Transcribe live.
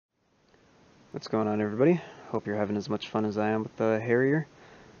What's going on, everybody? Hope you're having as much fun as I am with the Harrier.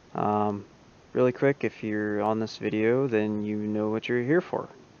 Really quick, if you're on this video, then you know what you're here for.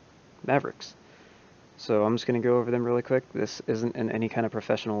 Mavericks. So I'm just going to go over them really quick. This isn't in any kind of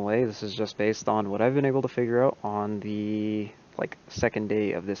professional way. This is just based on what I've been able to figure out on the second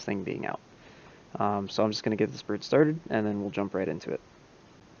day of this thing being out. So I'm just going to get this bird started, and then we'll jump right into it.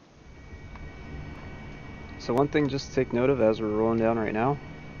 So one thing just to take note of as we're rolling down right now,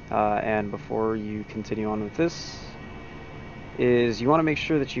 and before you continue on with this, is you want to make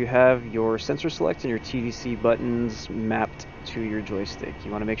sure that you have your sensor select and your TDC buttons mapped to your joystick.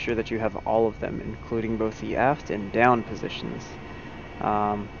 You want to make sure that you have all of them, including both the aft and down positions.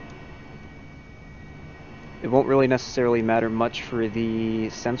 It won't really necessarily matter much for the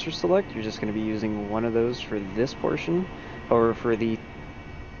sensor select. You're just going to be using one of those for this portion. Or for the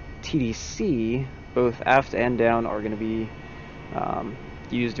TDC, both aft and down are going to be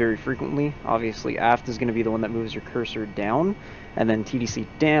used very frequently. Obviously, aft is going to be the one that moves your cursor down, and then TDC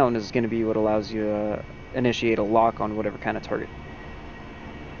down is going to be what allows you to initiate a lock on whatever kind of target.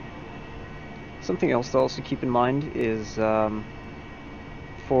 Something else to also keep in mind is for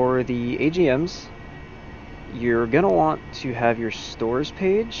the AGMs, you're going to want to have your stores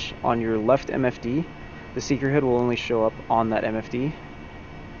page on your left MFD. The seeker head will only show up on that MFD.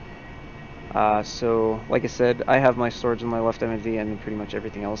 So, like I said, I have my storage on my left MFD, and pretty much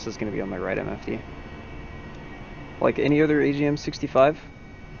everything else is going to be on my right MFD. Like any other AGM-65,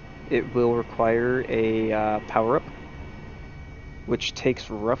 it will require a power-up, which takes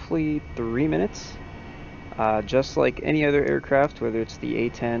roughly 3 minutes. Just like any other aircraft, whether it's the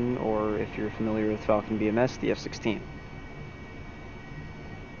A-10 or, if you're familiar with Falcon BMS, the F-16.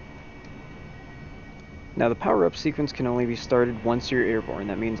 Now, the power-up sequence can only be started once you're airborne.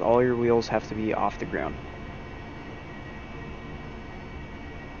 That means all your wheels have to be off the ground.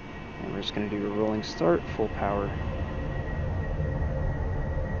 And we're just going to do a rolling start, full power.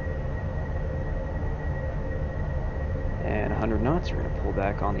 And 100 knots, we're going to pull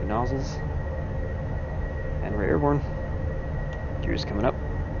back on the nozzles. And we're airborne. Gears coming up.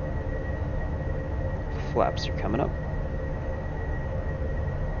 Flaps are coming up.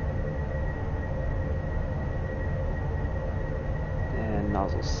 And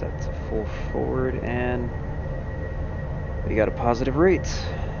nozzles set to full forward, and we got a positive rate.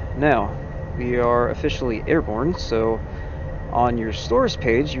 Now, we are officially airborne, so on your stores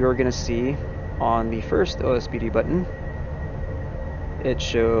page, you are going to see on the first OSBD button, it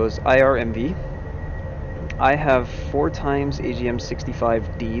shows IRMV. I have 4 times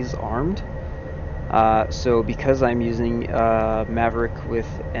AGM-65Ds armed, so because I'm using Maverick with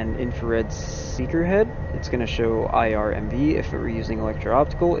an infrared seeker head, it's going to show IRMV. If it were using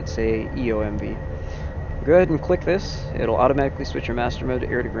electro-optical, it'd say EOMV. Go ahead and click this. It'll automatically switch your master mode to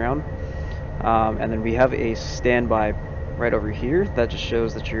air to ground, and then we have a standby right over here that just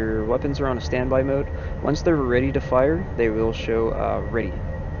shows that your weapons are on a standby mode. Once they're ready to fire, they will show ready.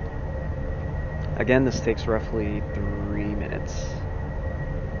 Again, this takes roughly 3 minutes.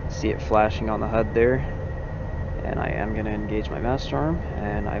 See it flashing on the HUD there, and I am going to engage my master arm,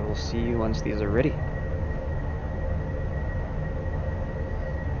 and I will see you once these are ready.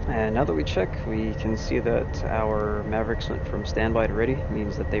 And now that we check, we can see that our Mavericks went from standby to ready. It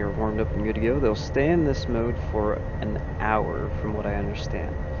means that they are warmed up and good to go. They'll stay in this mode for an hour, from what I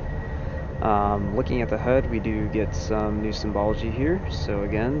understand. Looking at the HUD, we do get some new symbology here. So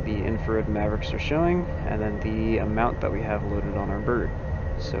again, the infrared Mavericks are showing, and then the amount that we have loaded on our bird.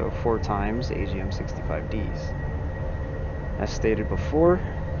 So 4 times AGM-65Ds. As stated before,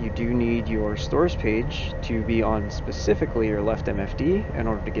 you do need your stores page to be on specifically your left MFD in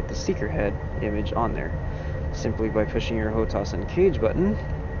order to get the seeker head image on there. Simply by pushing your HOTAS and cage button.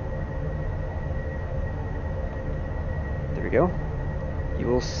 There we go. You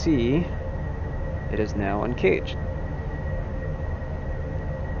will see it is now uncaged.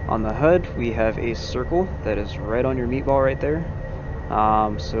 On the HUD, we have a circle that is right on your meatball right there.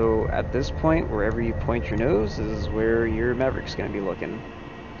 So at this point, wherever you point your nose is where your Maverick's going to be looking.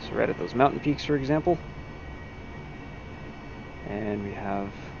 So right at those mountain peaks, for example. And we have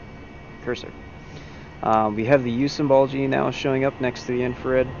cursor. We have the U symbology now showing up next to the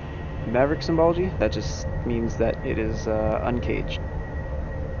infrared Maverick symbology. That just means that it is uncaged.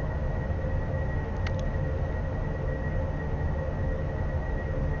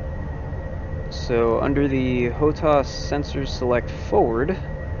 So under the HOTAS sensors select forward,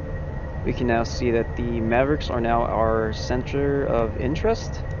 we can now see that the Mavericks are now our center of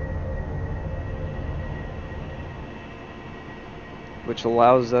interest, which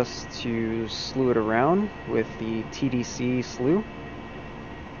allows us to slew it around with the TDC slew.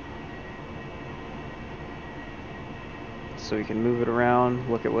 so we can move it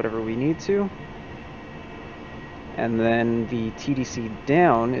around, look at whatever we need to. And then the TDC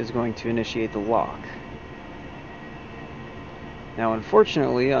down is going to initiate the lock. Now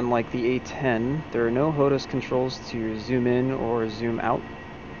unfortunately, unlike the A10, there are no HOTAS controls to zoom in or zoom out.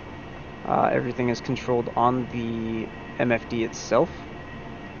 Everything is controlled on the MFD itself.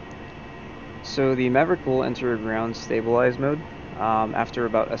 So the Maverick will enter a ground stabilize mode after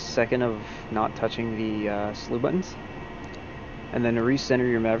about a second of not touching the slew buttons. And then to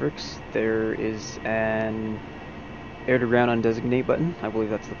recenter your Mavericks, there is an air to ground undesignate button. I believe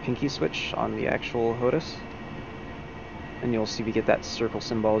that's the pinky switch on the actual HOTAS. And you'll see we get that circle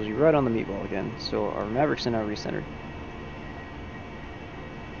symbology right on the meatball again. So our Mavericks are now recentered.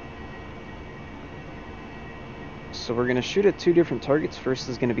 So we're going to shoot at two different targets. First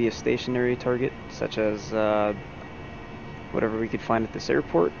is going to be a stationary target, such as whatever we could find at this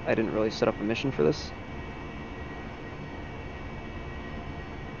airport. I didn't really set up a mission for this.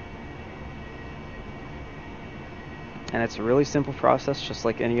 And it's a really simple process, just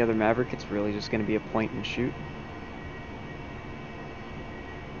like any other Maverick. It's really just going to be a point and shoot.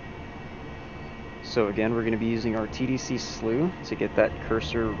 So again, we're going to be using our TDC slew to get that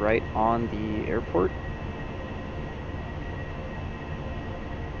cursor right on the airport.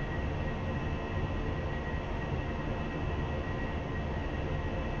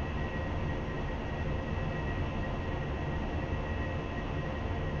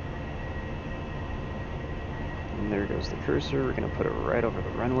 And there goes the cursor. We're going to put it right over the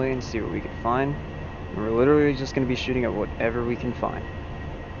runway and see what we can find. And we're literally just going to be shooting at whatever we can find.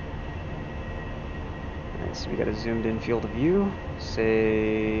 Alright, so we got a zoomed in field of view.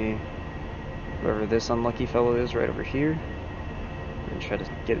 Say whoever this unlucky fellow is right over here. And try to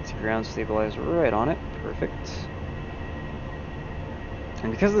get it to ground stabilize right on it. Perfect.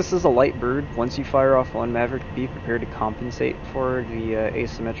 And because this is a light bird, once you fire off one Maverick, be prepared to compensate for the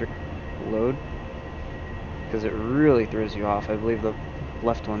asymmetric load, because it really throws you off. I believe the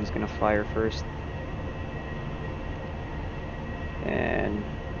left one's going to fire first. And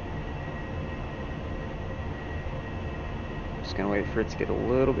just going to wait for it to get a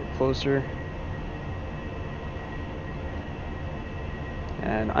little bit closer.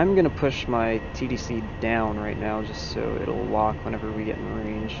 And I'm going to push my TDC down right now just so it'll lock whenever we get in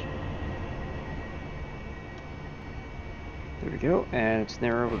range. There we go, and it's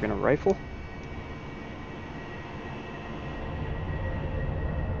narrow. We're going to rifle.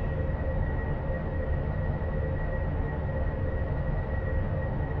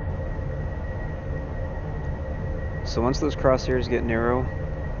 So once those crosshairs get narrow,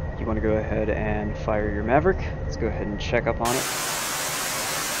 you want to go ahead and fire your Maverick. Let's go ahead and check up on it.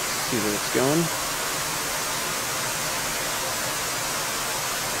 See where it's going.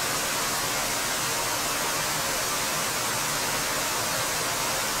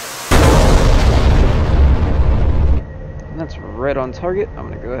 And that's right on target. I'm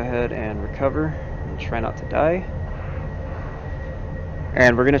going to go ahead and recover and try not to die.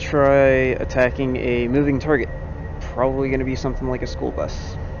 And we're going to try attacking a moving target. Probably going to be something like a school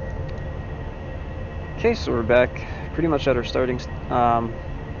bus. Okay, so we're back pretty much at our starting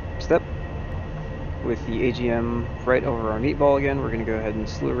step with the AGM right over our meatball again. We're going to go ahead and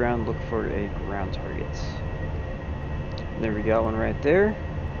slew around, look for a ground target. There we got one right there.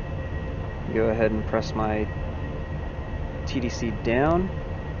 Go ahead and press my TDC down.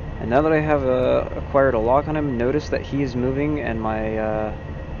 And now that I have acquired a lock on him, notice that he is moving and my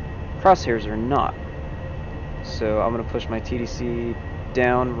crosshairs are not. So I'm going to push my TDC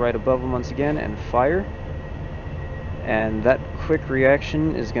down right above him once again and fire. And that quick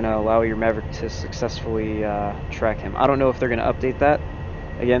reaction is going to allow your Maverick to successfully track him. I don't know if they're going to update that.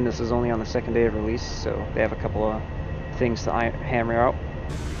 Again, this is only on the second day of release, so they have a couple of things to hammer out.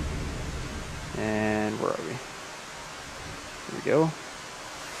 And where are we? Here we go.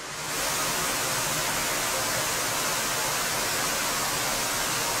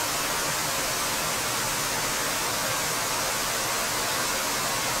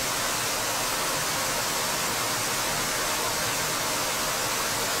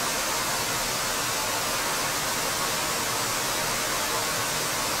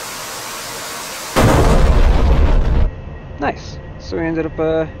 Nice. So we ended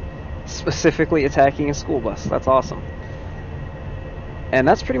up specifically attacking a school bus. That's awesome. And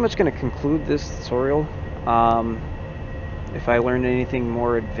that's pretty much going to conclude this tutorial. If I learn anything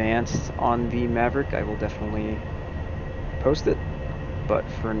more advanced on the Maverick, I will definitely post it. But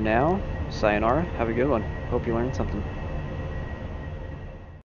for now, sayonara. Have a good one. Hope you learned something.